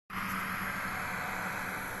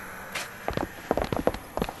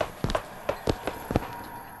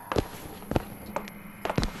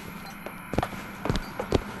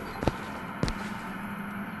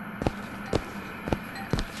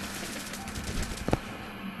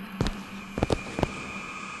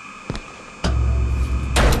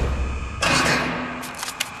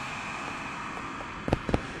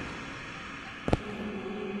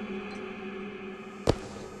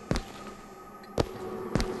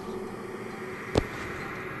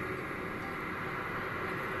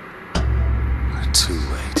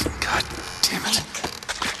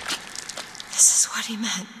he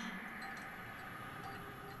meant.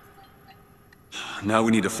 Now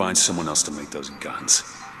we need to find someone else to make those guns.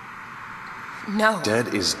 No.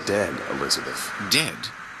 Dead is dead, Elizabeth. Dead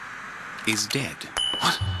is dead.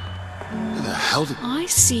 What? Who the hell did... I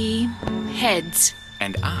see heads.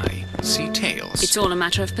 And I see tails. It's all a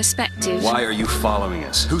matter of perspective. Why are you following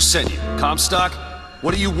us? Who sent you? Comstock?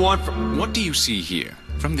 What do you want from... What do you see here,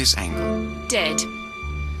 from this angle? Dead.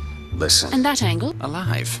 Listen. And that angle?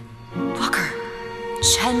 Alive. Booker.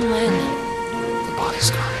 Chen Lin. The body's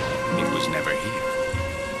gone. It was never here.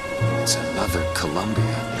 It's another Columbia.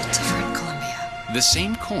 A different Columbia. The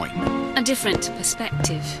same coin. A different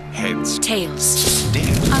perspective. Heads. Tails.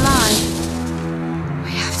 Dead. Alive.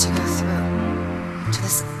 We have to go through to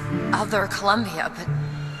this other Columbia, but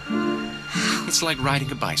It's like riding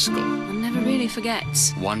a bicycle. One never really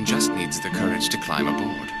forgets. One just needs the courage to climb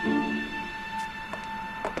aboard.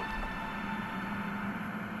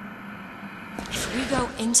 if we go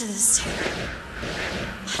into this tube,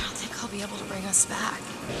 I don't think I'll be able to bring us back.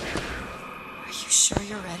 Are you sure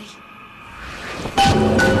you're ready?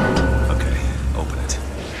 Okay, open it.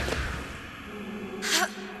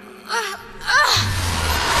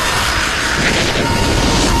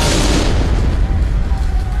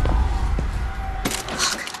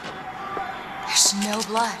 Look. There's no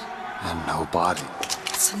blood. And no body.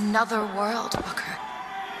 It's another world, Booker.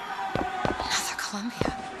 Another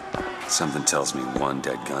Columbia. Something tells me one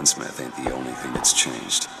dead gunsmith ain't the only thing that's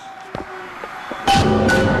changed.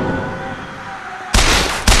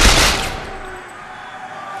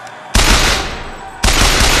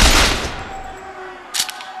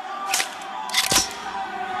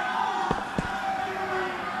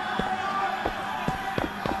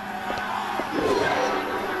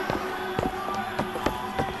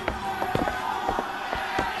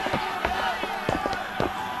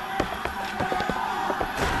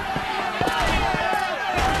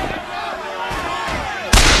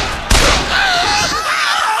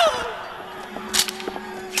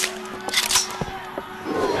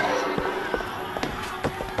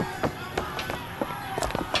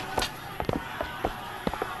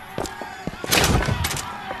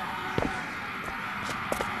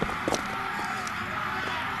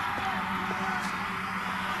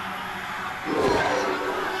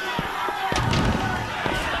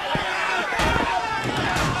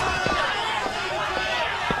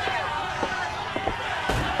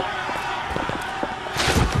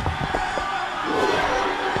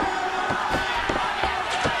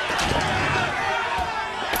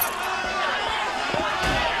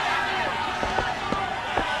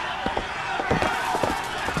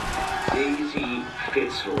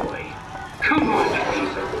 Come on, you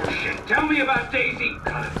piece of bullshit. Tell me about Daisy.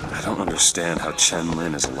 I don't understand how Chen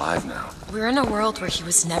Lin is alive now. We're in a world where he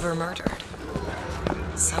was never murdered.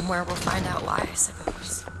 Somewhere we'll find out why, I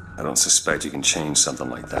suppose. I don't suspect you can change something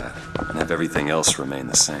like that and have everything else remain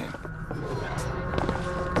the same.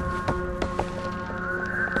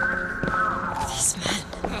 These men.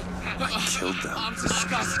 I killed them. I'm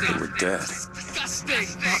disgusted. They were dead.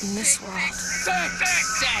 Disgusting. Not in this world.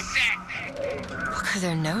 Look at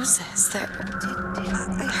their noses. They're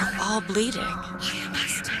all bleeding.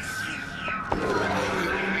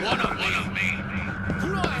 One of me.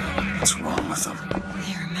 What's wrong with them?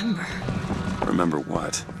 They remember Remember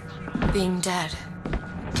what? being dead.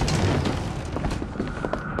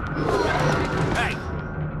 Hey,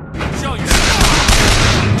 show yourself.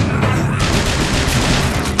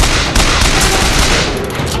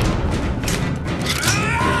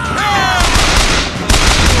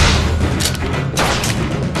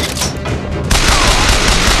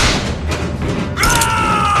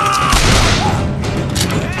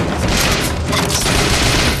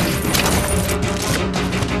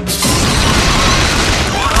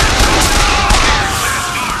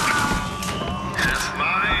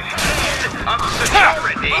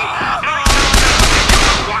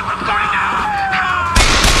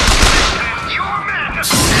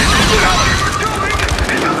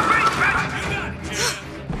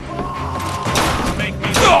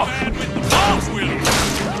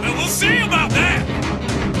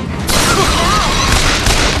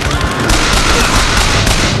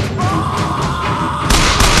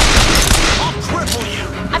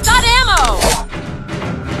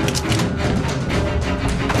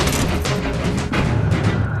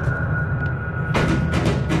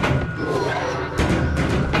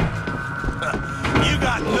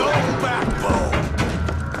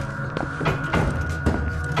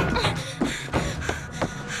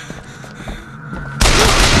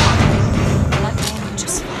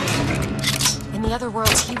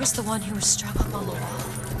 He was the one who was strung up on the wall.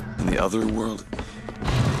 In the other world,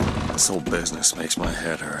 This whole business makes my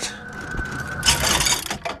head hurt.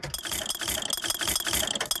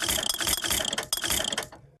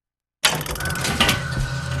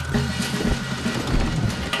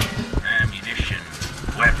 Ammunition,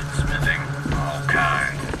 weaponsmithing, all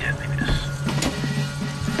kinds of deadliness.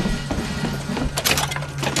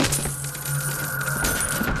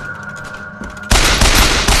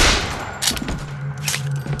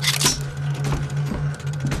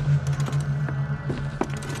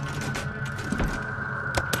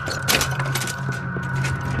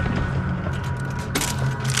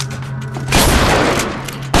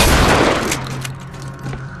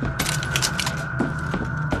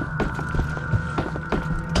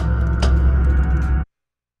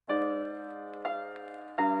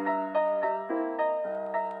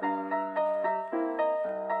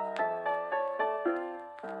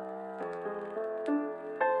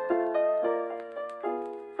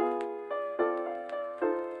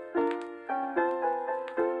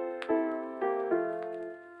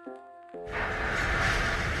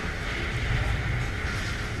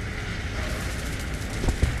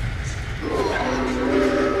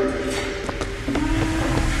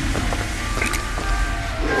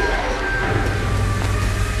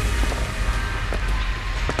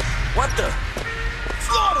 What the?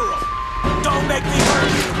 Slaughter 'em! Don't make me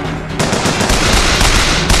hurt you!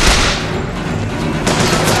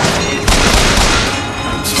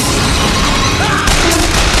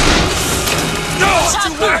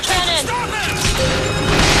 Attack cannon!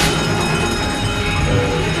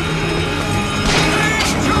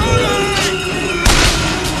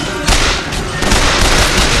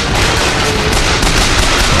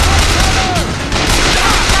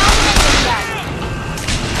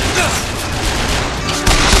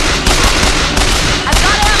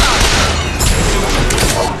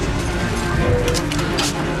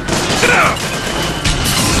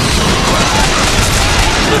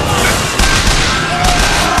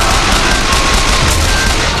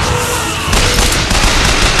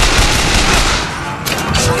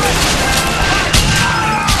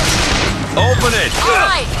 Open it! All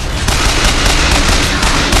right!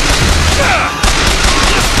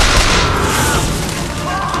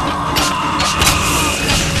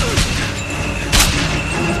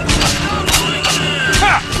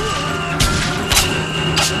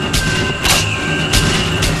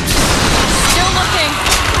 Still looking.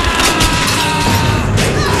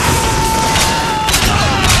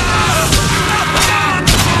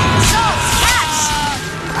 Shots, catch!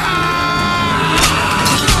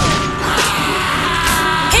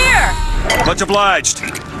 Here! Much obliged.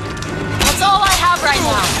 That's all I have right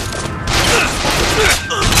now.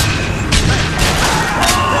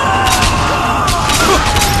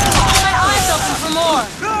 My eyes open for more.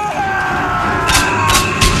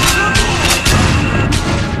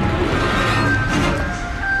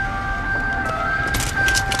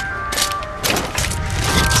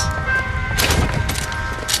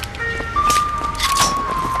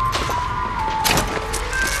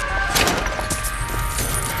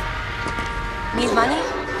 Need money?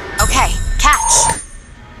 Okay, catch.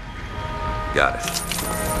 Got it.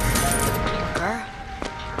 Booker?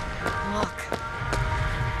 Look.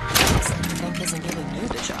 Looks like Frank isn't giving you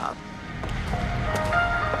the job.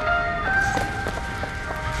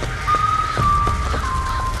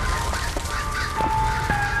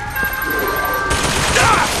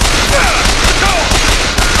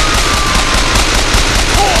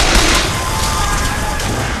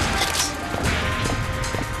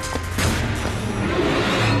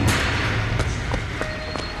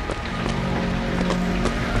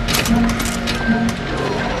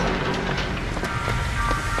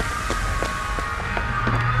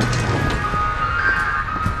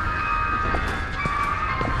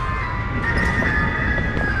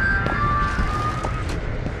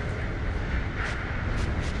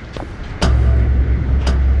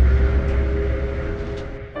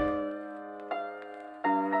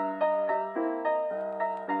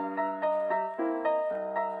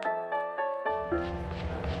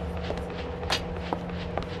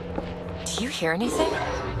 Do you hear anything?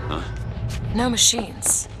 Huh? No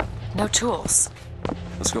machines. No tools.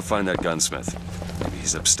 Let's go find that gunsmith. Maybe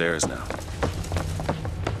he's upstairs now.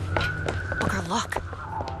 Booker, look.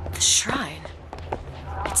 The shrine.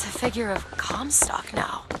 It's a figure of Comstock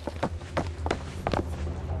now.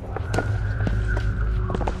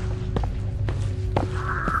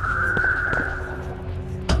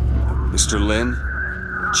 Mr. Lin?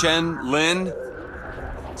 Chen Lin?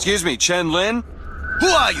 Excuse me, Chen Lin? Who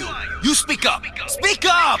are you? You speak up! Speak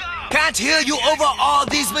up! Can't hear you over all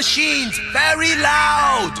these machines! Very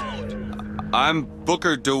loud! I'm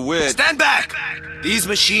Booker DeWitt. Stand back! These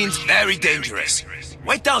machines very dangerous.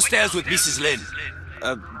 Wait downstairs with Mrs. Lin.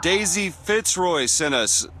 Daisy Fitzroy sent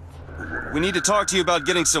us. We need to talk to you about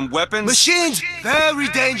getting some weapons. Machines very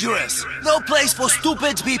dangerous. No place for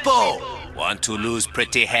stupid people. Want to lose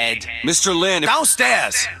pretty head? Mr. Lin,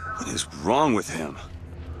 Downstairs. what is wrong with him?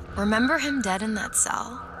 Remember him dead in that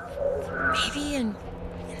cell? Maybe in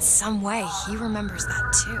some way he remembers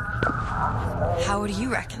that too. How would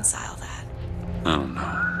you reconcile that? I don't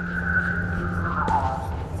know.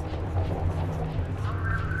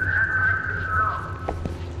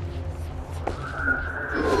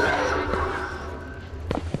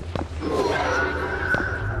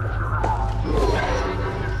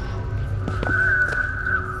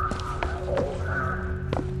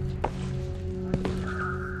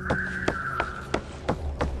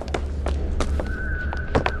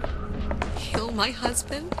 Kill my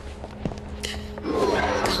husband?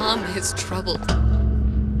 Calm his trouble.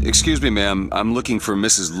 Excuse me, ma'am. I'm looking for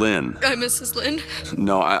Mrs. Lin. I'm Mrs. Lin.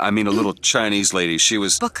 No, I mean a little Chinese lady. She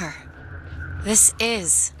was... Booker, this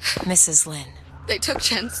is Mrs. Lin. They took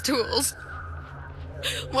Chen's tools.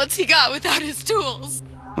 What's he got without his tools?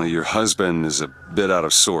 Well, your husband is a bit out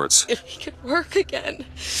of sorts. If he could work again,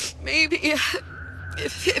 maybe.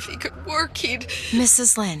 If he could work, he'd...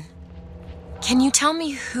 Mrs. Lin, can you tell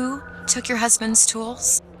me who took your husband's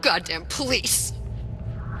tools? Goddamn police.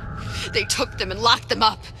 They took them and locked them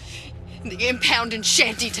up in the impound in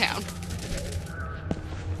Shantytown.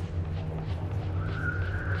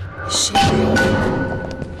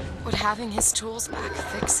 Would having his tools back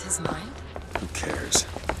fix his mind? Who cares?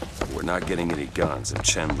 We're not getting any guns, and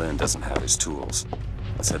Chen Lin doesn't have his tools.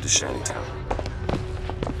 Let's head to Shantytown.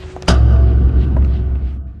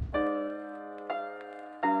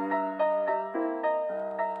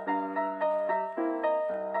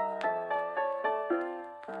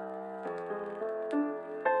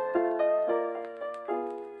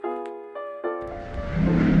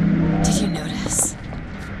 Did you notice?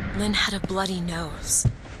 Lin had a bloody nose.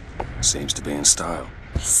 Seems to be in style.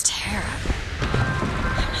 This tear up.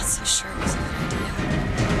 I'm not so sure it was a good idea.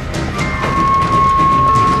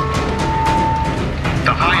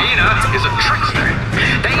 The hyena is a trickster.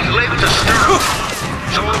 They live to stir up.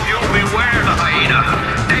 So if you beware the hyena,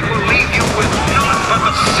 they will leave you with naught but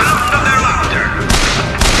the sound of their laughter.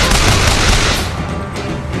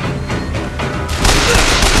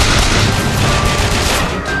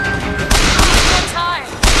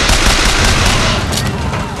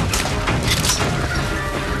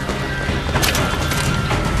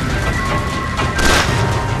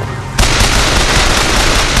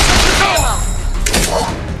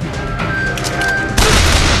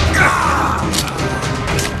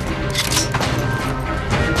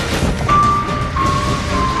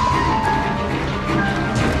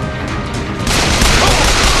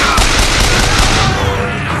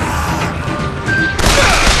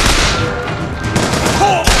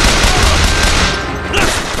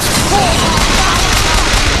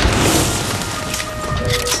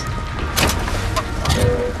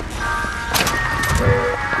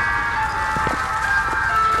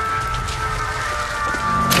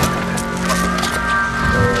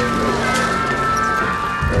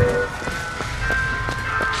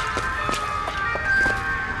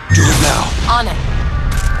 On it.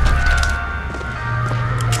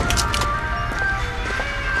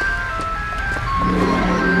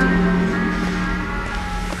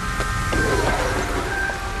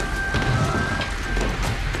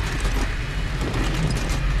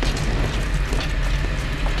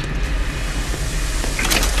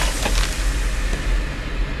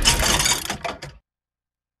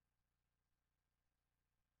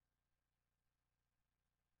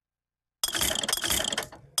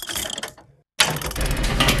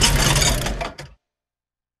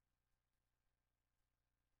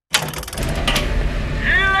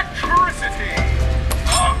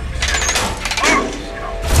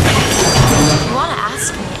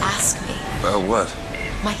 What?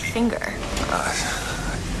 My finger.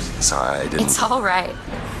 Sorry, I didn't... It's all right.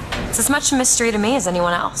 It's as much a mystery to me as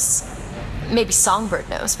anyone else. Maybe Songbird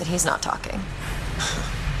knows, but he's not talking.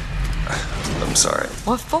 I'm sorry.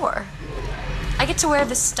 What for? I get to wear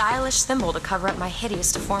this stylish symbol to cover up my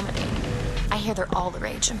hideous deformity. I hear they're all the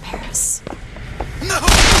rage in Paris. No!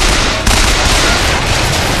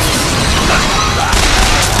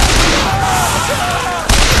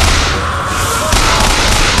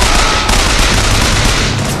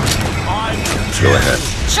 Go ahead.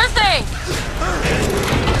 Sure thing!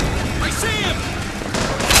 I see him!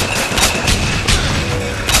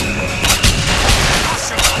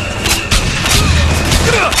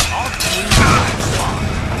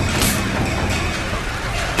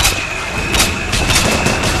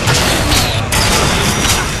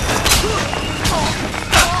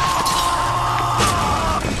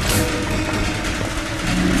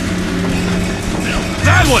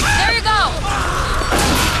 Bad one! There you go!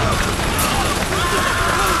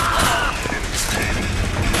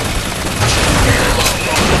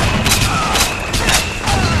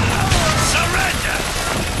 Surrender!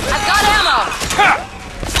 I've got ammo!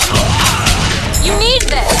 You need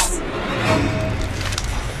this!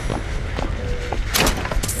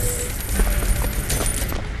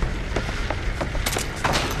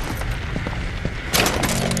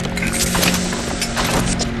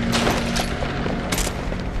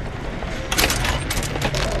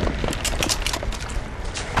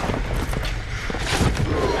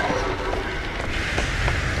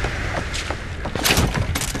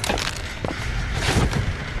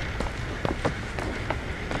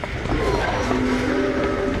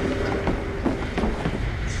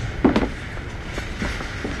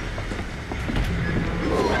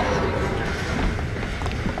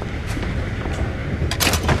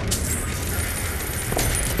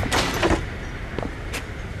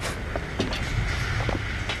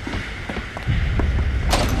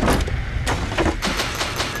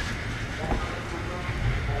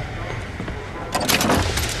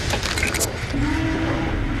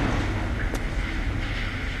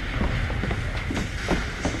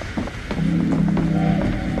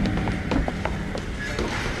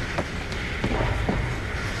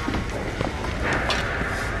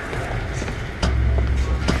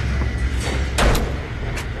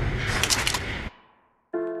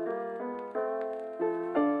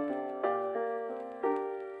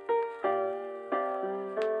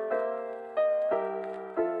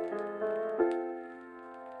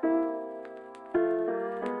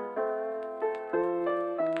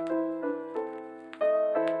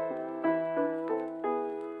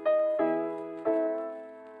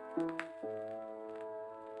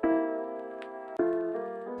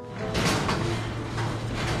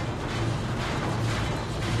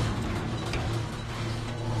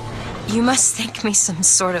 You must think me some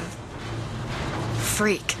sort of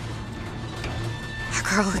freak. A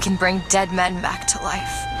girl who can bring dead men back to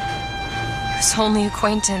life. Whose only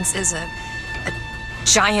acquaintance is a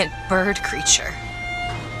giant bird creature.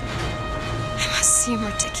 It must seem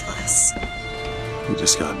ridiculous. You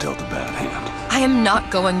just got dealt a bad hand. I am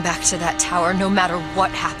not going back to that tower no matter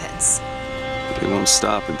what happens. They won't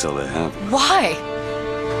stop until they have it. Why?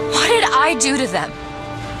 What did I do to them?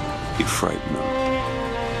 You frighten them.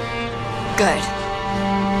 Good.